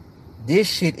 This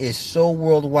shit is so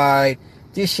worldwide.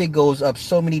 This shit goes up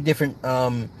so many different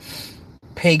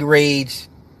pay grades.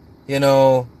 You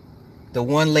know, the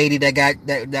one lady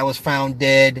that was found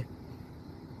dead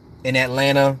in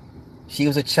Atlanta, she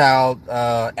was a child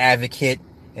advocate,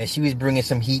 and she was bringing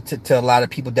some heat to a lot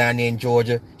of people down there in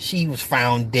Georgia. She was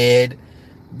found dead.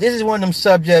 This is one of them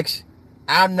subjects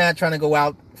I'm not trying to go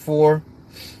out for.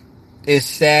 It's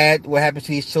sad what happens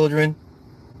to these children,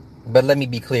 but let me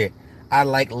be clear. I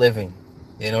like living.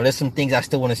 You know, there's some things I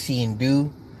still want to see and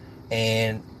do,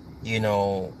 and you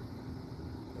know,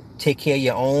 take care of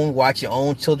your own, watch your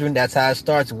own children. That's how it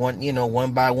starts,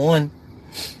 one by one.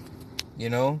 You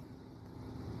know.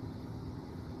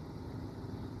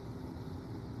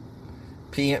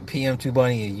 PM2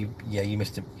 Bunny, you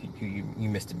missed it. You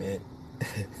missed it, man.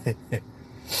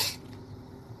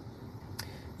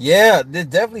 Yeah,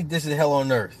 this is hell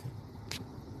on earth.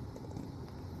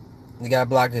 You got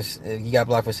blocked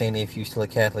for saying that if you still a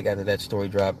Catholic after that story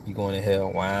drop, you going to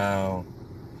hell. Wow.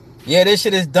 Yeah, this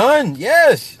shit is done.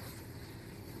 Yes.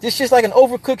 This shit's like an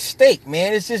overcooked steak,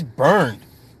 man. It's just burned.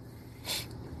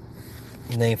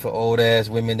 Name for old ass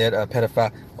women that are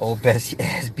pedophile. Old Bessie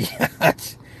ass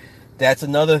biatch. That's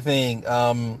another thing.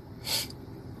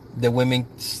 The women,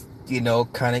 you know,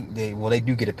 they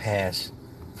do get a pass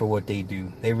for what they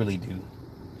do. They really do.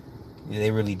 They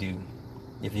really do.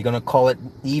 If you're gonna call it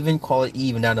even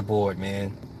down the board,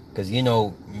 man. Because,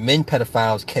 men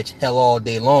pedophiles catch hell all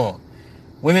day long.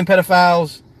 Women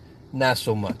pedophiles, not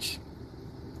so much.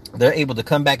 They're able to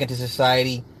come back into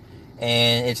society,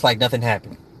 and it's like nothing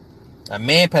happened. A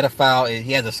man pedophile,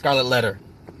 he has a scarlet letter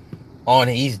on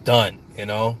it. He's done,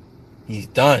 He's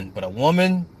done. But a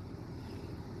woman,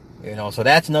 so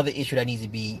that's another issue that needs to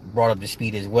be brought up to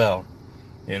speed as well.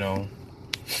 There's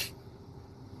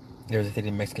a thing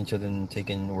that Mexican children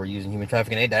taken or using human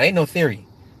trafficking. That ain't no theory.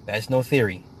 That's no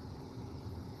theory.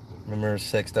 Remember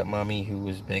sexed up mommy who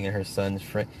was banging her son's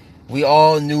friend? We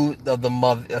all knew of the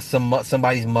mother,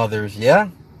 somebody's mothers. Yeah.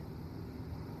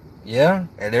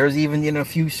 And there's even a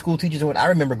few school teachers. What I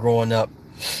remember growing up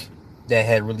that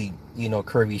had really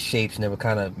curvy shapes and they would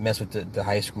kind of mess with the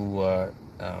high school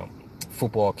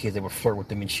football kids. They would flirt with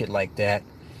them and shit like that.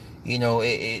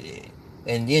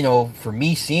 For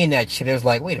me seeing that shit, it was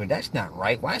like, wait a minute, that's not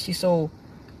right. Why is she so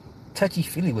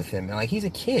touchy-feely with him? And like, he's a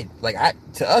kid. Like,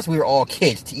 to us, we were all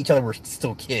kids. To each other, we're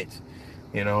still kids.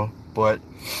 But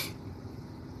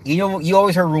you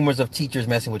always heard rumors of teachers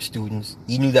messing with students.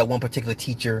 You knew that one particular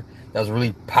teacher that was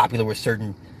really popular with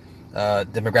certain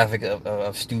demographic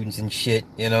of students and shit.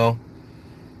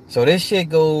 So this shit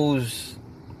goes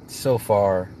so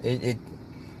far.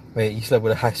 Wait, you slept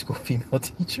with a high school female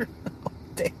teacher? Oh,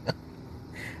 damn.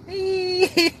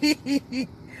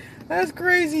 That's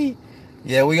crazy.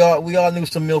 Yeah, we all knew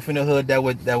some MILF in the hood that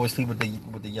would sleep with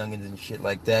the youngins and shit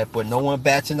like that, but no one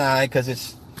bats an eye because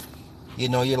it's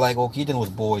you're like, okay, you're dealing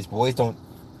with boys. Boys aren't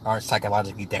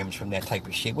psychologically damaged from that type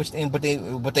of shit, but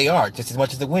they are just as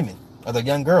much as the women or the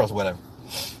young girls, whatever.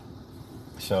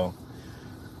 So,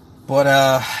 but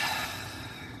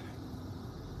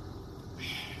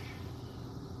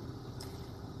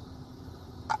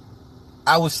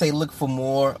I would say look for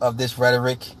more of this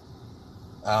rhetoric.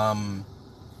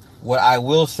 What I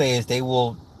will say is they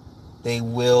will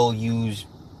use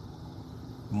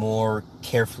more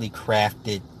carefully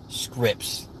crafted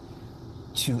scripts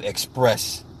to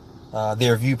express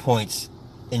their viewpoints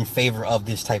in favor of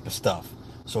this type of stuff.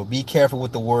 So be careful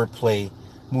with the wordplay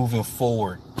moving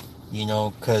forward,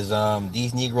 because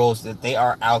these Negroes, they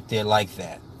are out there like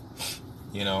that,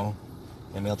 A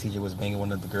male teacher was banging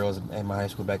one of the girls in my high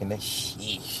school back in the day.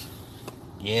 Sheesh.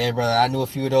 Yeah, brother, I knew a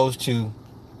few of those too.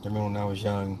 I remember when I was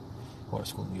young, I went to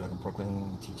school in New York and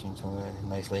Brooklyn, teaching to a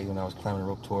nice lady. When I was climbing the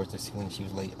rope towards the ceiling, she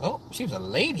was late. Oh, she was a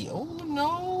lady. Oh,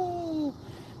 no,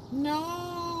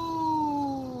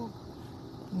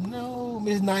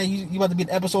 Miss Nye, you about to be an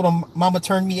episode on Mama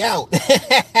Turned Me Out.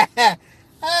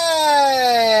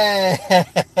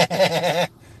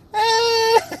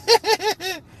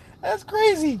 That's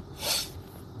crazy.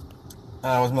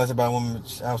 I was molested by a woman.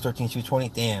 I was 13, she was 20.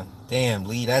 Damn,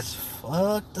 Lee, that's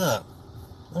fucked up.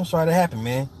 I'm sorry that happened,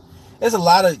 man. There's a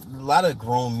lot of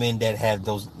grown men that have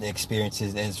those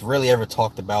experiences, and it's rarely ever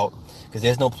talked about because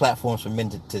there's no platforms for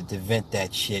men to vent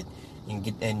that shit and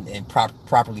get and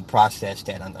properly process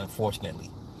that. Unfortunately,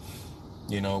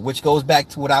 which goes back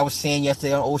to what I was saying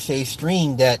yesterday on O'Shea's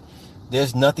stream, that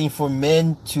there's nothing for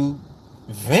men to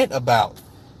vent about.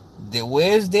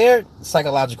 Where's their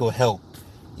psychological help?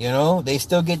 They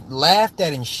still get laughed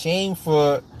at and shamed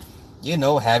for,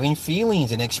 having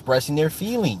feelings and expressing their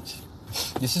feelings.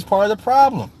 This is part of the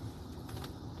problem.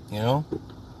 Oh,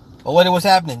 what was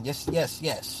happening? Yes.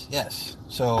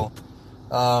 So,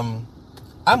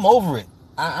 I'm over it.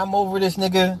 I'm over this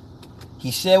nigga.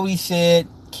 He said what he said.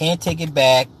 Can't take it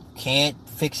back. Can't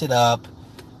fix it up.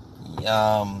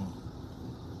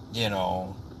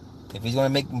 If he's gonna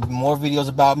make more videos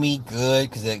about me, good,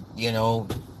 because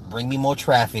bring me more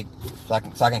traffic, so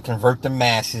I can convert the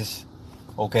masses.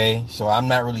 Okay, so I'm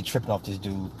not really tripping off this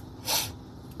dude.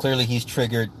 Clearly he's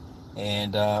triggered,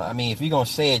 and if you're gonna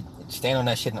say it, stand on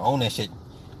that shit and own that shit.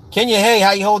 Kenya, hey,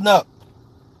 how you holding up?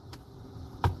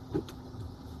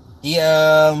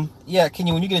 Yeah,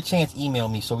 Kenya, when you get a chance, email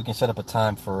me so we can set up a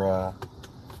time for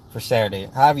Saturday.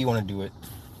 However you want to do it.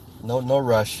 No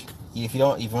rush. If you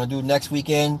want to do it next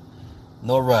weekend,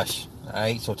 no rush. All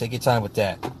right, so take your time with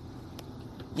that.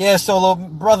 Yeah, Solo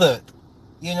brother,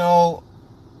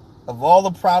 of all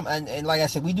the problems, and like I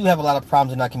said, we do have a lot of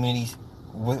problems in our communities,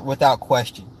 without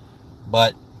question.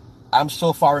 But I'm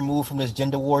so far removed from this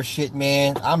gender war shit,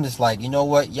 man. I'm just like, you know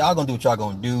what? Y'all gonna do what y'all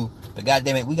gonna do. But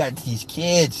goddamn it, we got these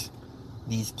kids.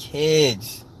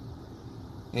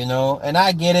 And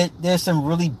I get it. There's some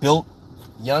really built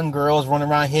young girls running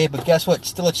around here, but guess what?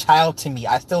 Still a child to me.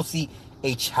 I still see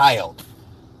a child.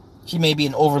 She may be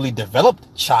an overly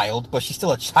developed child, but she's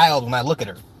still a child when I look at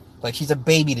her. Like, she's a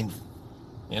baby to me.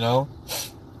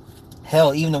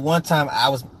 Hell, even the one time I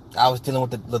was dealing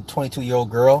with the 22-year-old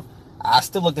girl, I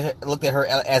still looked at her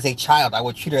as a child. I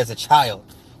would treat her as a child.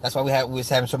 That's why we was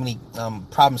having so many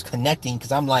problems connecting,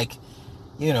 because I'm like,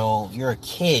 you're a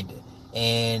kid,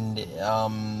 and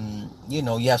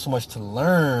you have so much to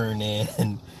learn,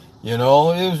 and it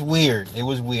was weird. It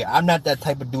was weird. I'm not that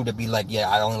type of dude to be like, yeah,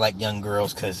 I only like young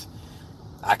girls because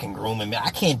I can groom them.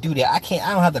 I can't do that. I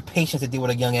don't have the patience to deal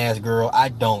with a young ass girl. I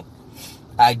don't.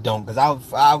 Because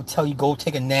I'll tell you, go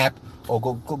take a nap, or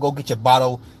go get your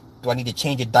bottle. Do I need to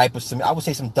change your diapers? I would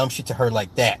say some dumb shit to her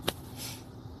like that.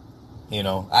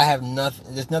 I have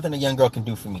nothing. There's nothing a young girl can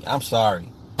do for me. I'm sorry.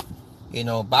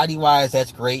 Body wise,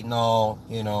 that's great and all.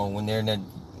 When they're in their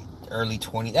early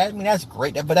 20s, that's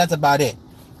great. But that's about it.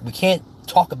 We can't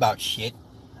talk about shit.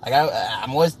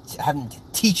 I'm always having to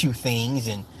teach you things,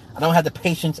 and I don't have the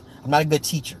patience. I'm not a good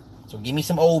teacher. So give me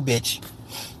some old bitch.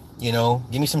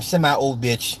 Give me some semi-old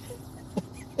bitch.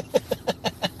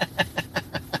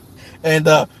 And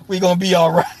we gonna be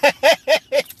all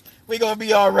right. We gonna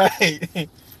be all right.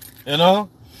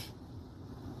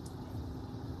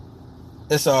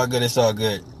 It's all good. It's all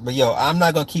good. But yo, I'm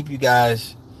not gonna keep you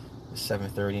guys. It's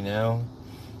 7:30 now.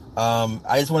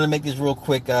 I just want to make this real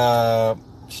quick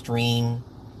stream.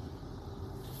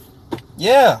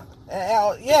 Yeah.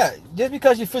 Yeah. Just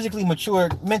because you're physically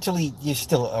mature, mentally you're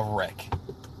still a wreck.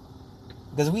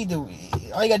 Because all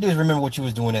you gotta do is remember what you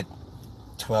was doing at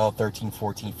 12, 13,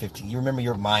 14, 15. You remember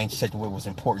your mindset, what was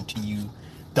important to you.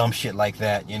 Dumb shit like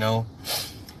that,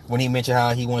 When he mentioned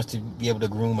how he wants to be able to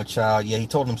groom a child, yeah, he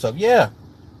told himself, yeah.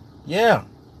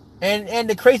 And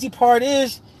the crazy part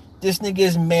is, this nigga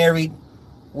is married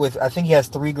with, I think he has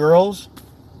 3 girls.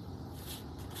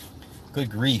 Good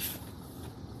grief.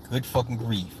 Good fucking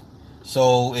grief.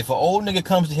 So if an old nigga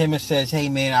comes to him and says, hey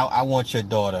man, I want your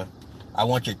daughter. I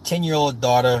want your 10-year-old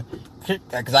daughter,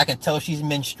 because I can tell she's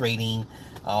menstruating.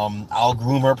 I'll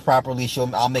groom her properly.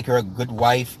 I'll make her a good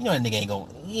wife. That nigga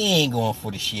ain't going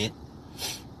for the shit.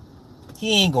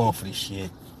 He ain't going for the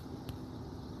shit.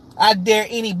 I dare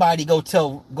anybody go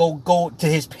to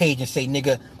his page and say,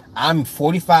 nigga, I'm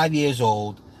 45 years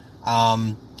old.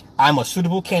 I'm a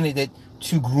suitable candidate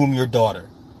to groom your daughter.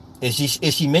 Is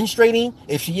she menstruating?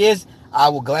 If she is, I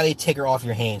will gladly take her off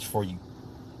your hands for you.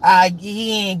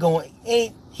 He ain't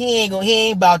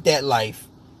about that life.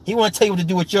 He want to tell you what to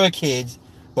do with your kids,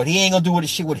 but he ain't gonna do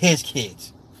shit with his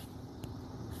kids.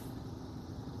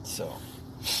 So,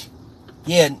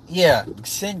 yeah.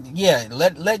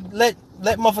 Let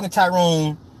motherfucking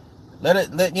Tyrone,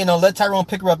 let Tyrone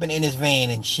pick her up in his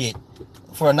van and shit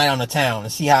for a night on the town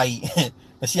and see how he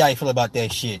feel about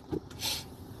that shit.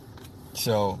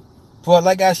 So, but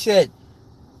like I said,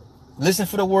 listen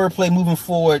for the wordplay moving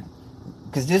forward,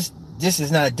 because this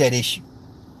is not a dead issue.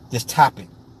 This topic,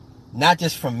 not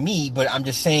just from me, but I'm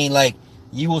just saying, like,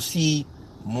 you will see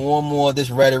more and more of this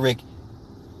rhetoric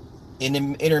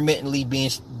intermittently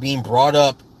being brought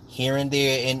up here and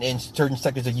there in certain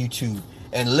sectors of YouTube.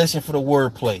 And listen for the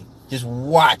wordplay. Just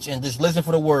watch and just listen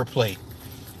for the wordplay.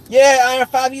 Yeah, Iron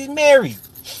 5, he's married.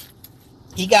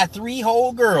 He got 3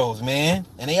 whole girls, man,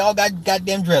 and they all got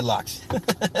goddamn dreadlocks.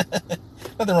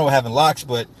 Nothing wrong with having locks,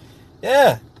 but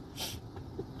yeah,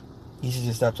 he should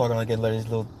just stop talking like that and let his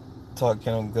little talk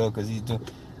kind of go, because he's doing.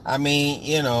 I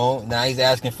mean, now he's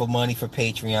asking for money for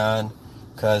Patreon,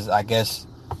 because I guess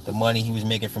the money he was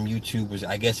making from YouTube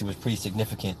it was pretty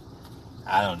significant.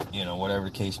 I don't, whatever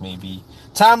the case may be.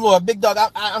 Time Lord, Big Dog,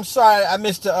 I'm sorry I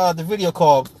missed the video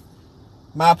call.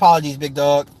 My apologies, Big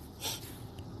Dog.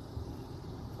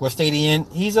 What state he in?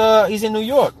 He's in New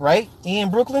York, right? He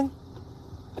in Brooklyn,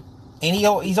 and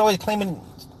he's always claiming,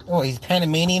 he's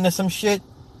Panamanian or some shit.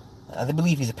 I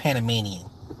believe he's a Panamanian.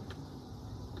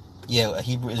 Yeah, a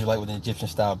Hebrew Israelite with an Egyptian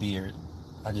style beard.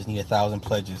 I just need 1,000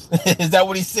 pledges. Is that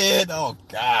what he said? Oh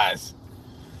gosh.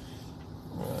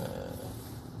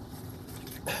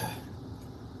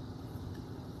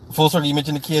 Full circle, you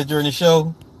mentioned the kids during the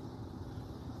show.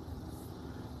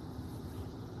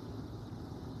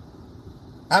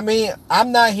 I mean,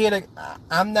 I'm not here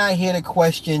to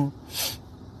question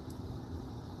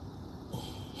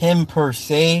him per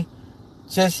se,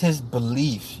 just his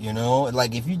beliefs,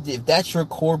 Like if that's your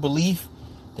core belief,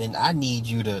 then I need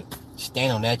you to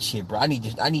stand on that shit, bro. I need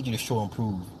you to show and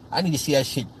prove. I need to see that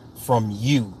shit from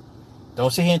you.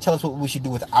 Don't sit here and tell us what we should do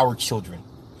with our children.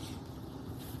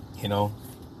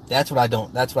 That's what I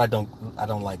don't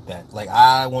like that. Like,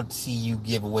 I want to see you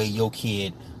give away your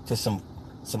kid to some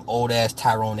old ass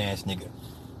Tyrone ass nigga.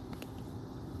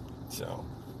 So,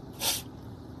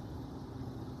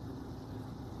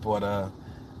 but I'm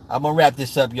gonna wrap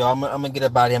this up, y'all. I'm gonna get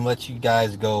up out of here and let you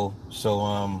guys go.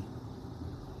 So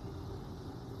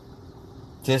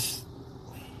just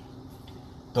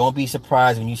don't be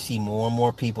surprised when you see more and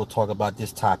more people talk about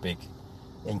this topic.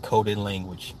 in coded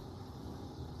language.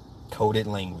 Coded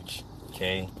language.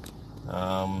 Okay.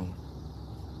 Um,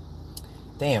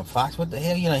 Damn, Fox, what the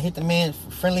hell? You done hit the man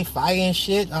friendly fire and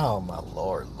shit? Oh, my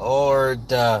Lord.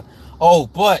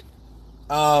 But,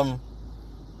 um,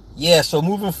 yeah, so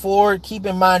moving forward, keep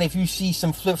in mind if you see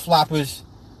some flip-floppers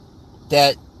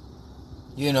that,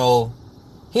 you know,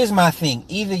 here's my thing.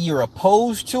 Either you're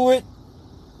opposed to it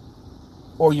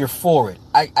or you're for it.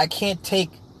 I can't take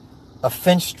a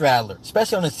fence straddler,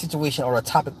 especially on a situation or a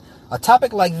topic. A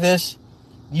topic like this,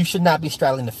 you should not be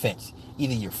straddling the fence.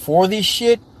 Either you're for this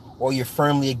shit or you're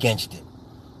firmly against it.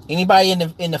 Anybody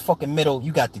in the fucking middle,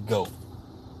 you got to go.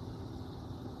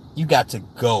 You got to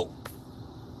go.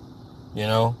 You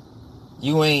know?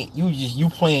 You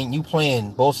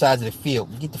playing both sides of the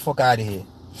field. Get the fuck out of here.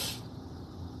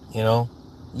 You know?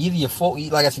 Either you're for,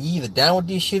 like I said, you either down with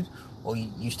this shit or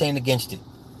you stand against it.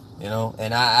 You know?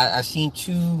 And I seen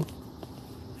two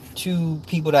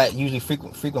people that usually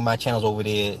frequent my channels over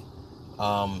there,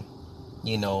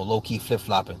 low key flip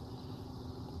flopping.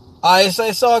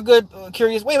 It's all good.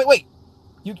 Curious. Wait.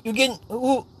 You getting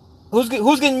who's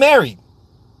getting married?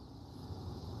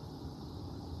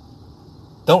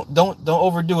 Don't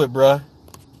overdo it, bruh.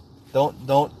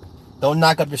 Don't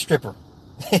knock up your stripper.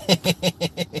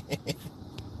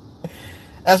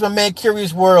 That's my man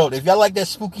Curious World. If y'all like that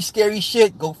spooky, scary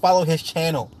shit, go follow his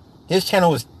channel. His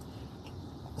channel is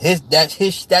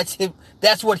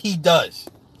that's what he does.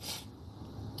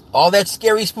 All that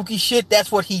scary, spooky shit,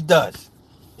 that's what he does.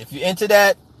 If you're into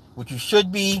that, which you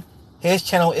should be, his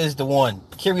channel is the one.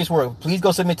 Curious World. Please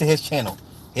go submit to his channel.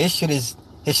 His shit is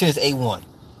A1.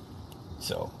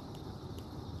 So,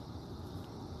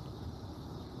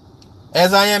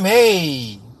 as I am,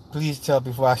 hey, please tell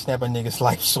before I snap a nigga's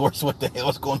life source what the hell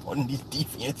is going on in these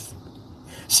deviants.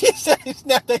 She said he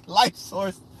snapped a life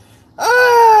source.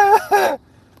 Ah!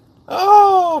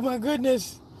 Oh my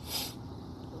goodness.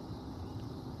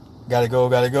 Gotta go.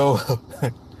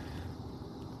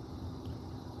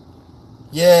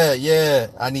 Yeah.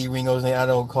 I need Ringo's name. I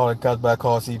don't call it cuts, but I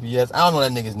call CPS. I don't know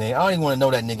that nigga's name. I don't even want to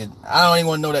know that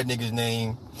nigga's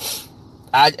name.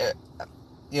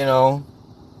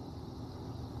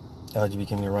 LGBT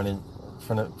community running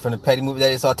from the petty movie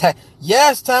that it's all tag.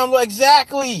 Yes, Tom,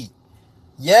 exactly.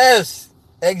 Yes,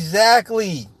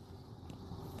 exactly.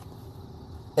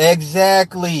 Like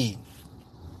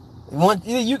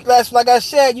I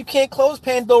said, you can't close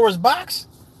Pandora's box.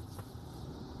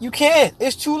 You can't.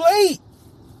 It's too late.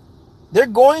 They're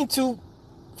going to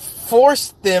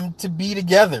force them to be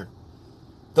together.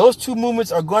 Those two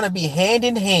movements are going to be hand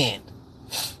in hand.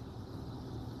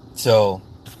 So,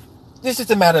 this is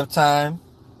a matter of time.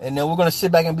 And then we're going to sit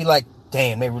back and be like,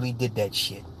 damn, they really did that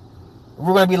shit.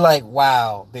 We're going to be like,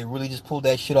 wow, they really just pulled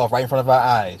that shit off right in front of our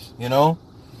eyes. You know?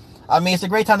 I mean, it's a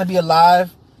great time to be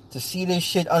alive, to see this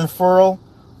shit unfurl.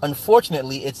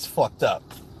 Unfortunately, it's fucked up.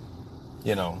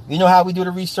 You know how we do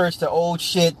the research, the old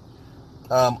shit,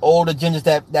 old agendas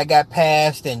that got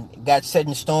passed and got set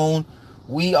in stone.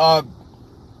 We are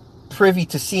privy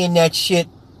to seeing that shit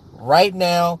right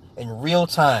now in real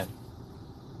time.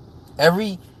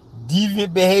 Every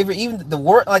deviant behavior, even the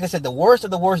worst, like I said, the worst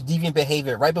of the worst deviant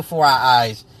behavior right before our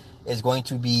eyes is going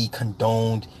to be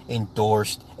condoned,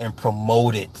 endorsed, and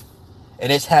promoted.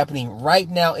 And it's happening right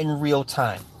now in real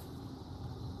time.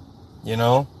 You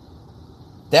know?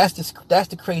 That's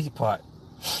the crazy part.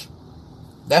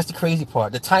 That's the crazy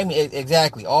part. The timing,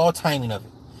 exactly, all timing of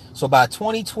it. So by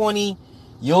 2020,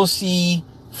 you'll see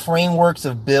frameworks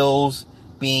of bills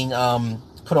being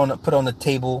put on the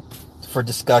table for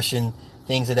discussion,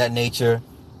 things of that nature.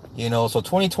 You know, so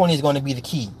 2020 is going to be the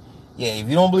key. Yeah, if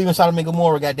you don't believe in Sodom and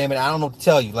Gomorrah, goddammit, I don't know what to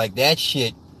tell you. Like that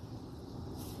shit,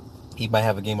 he might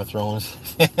have a Game of Thrones.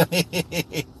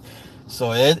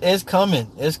 So it's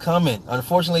coming. It's coming.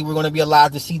 Unfortunately, we're going to be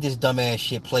allowed to see this dumbass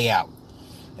shit play out,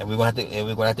 and we're going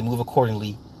to have to move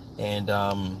accordingly. And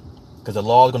because the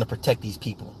law is going to protect these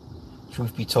people.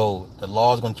 Truth be told, the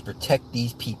law is going to protect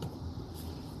these people.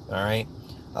 All right.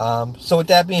 So with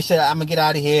that being said, I'm gonna get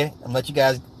out of here and let you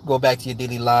guys go back to your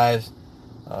daily lives.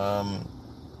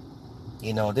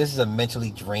 This is a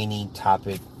mentally draining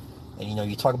topic, and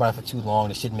you talk about it for too long,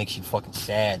 the shit makes you fucking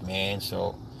sad, man.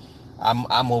 So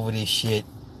I'm over this shit.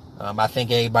 I thank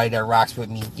everybody that rocks with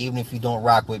me. Even if you don't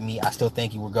rock with me, I still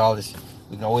thank you regardless.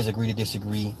 We can always agree to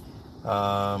disagree.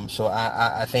 So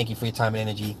I thank you for your time and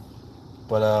energy.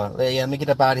 But let me get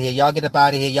up out of here. Y'all get up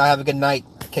out of here. Y'all have a good night.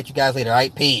 I'll catch you guys later. All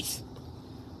right, peace.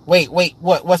 Wait,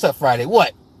 what's up, Friday?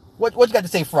 What you got to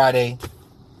say, Friday?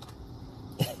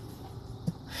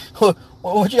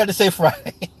 What you got to say,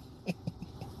 Friday?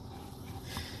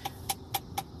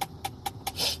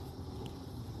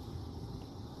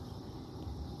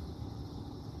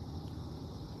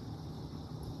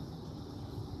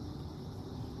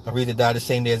 Aretha died the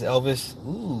same day as Elvis.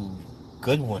 Ooh,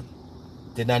 good one.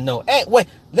 Did not know. Hey, wait.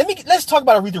 Let's talk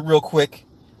about Aretha real quick.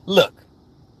 Look,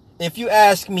 if you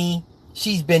ask me,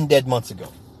 she's been dead months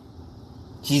ago.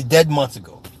 She's dead months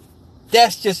ago.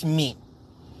 That's just me.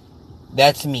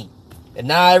 That's me. And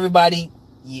now everybody,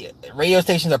 radio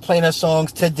stations are playing her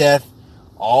songs to death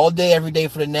all day, every day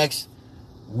for the next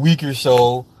week or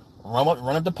so.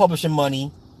 Run up the publishing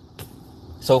money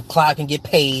so Cloud can get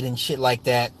paid and shit like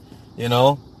that. You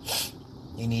know?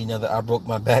 You need another I broke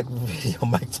my back video,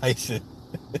 Mike Tyson.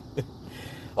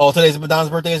 Oh, today's Madonna's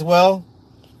birthday as well?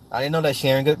 I didn't know that,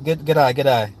 Sharon. Good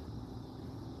eye.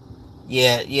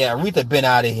 Yeah, Aretha been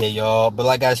out of here, y'all. But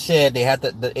like I said, they had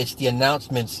it's the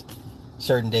announcements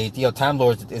certain days. Yo, Time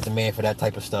Lord is the man for that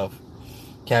type of stuff.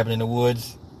 Cabin in the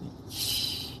Woods.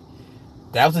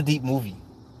 That was a deep movie.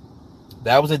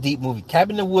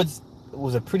 Cabin in the Woods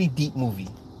was a pretty deep movie.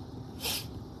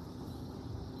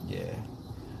 Yeah.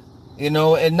 You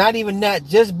know, and not even that,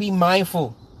 just be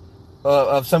mindful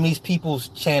of some of these people's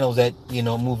channels that, you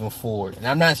know, moving forward. And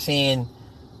I'm not saying,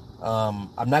 I'm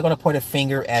not going to point a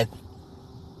finger at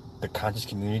the conscious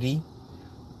community,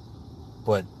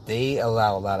 but they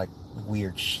allow a lot of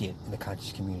weird shit in the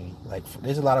conscious community. Like,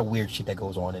 there's a lot of weird shit that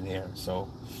goes on in there. So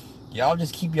y'all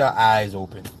just keep your eyes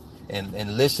open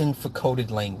and listen for coded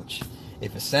language.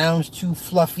 If it sounds too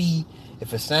fluffy,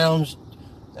 if it sounds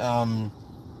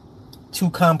too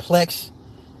complex,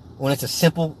 when it's a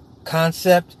simple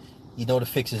concept, you know the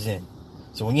fix is in.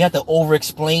 So when you have to over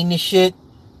explain this shit,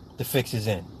 the fix is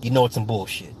in. You know it's some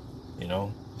bullshit, you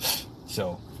know.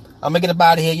 So I'm gonna get up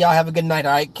out of here. Y'all have a good night.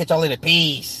 All right, catch y'all later.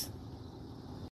 Peace.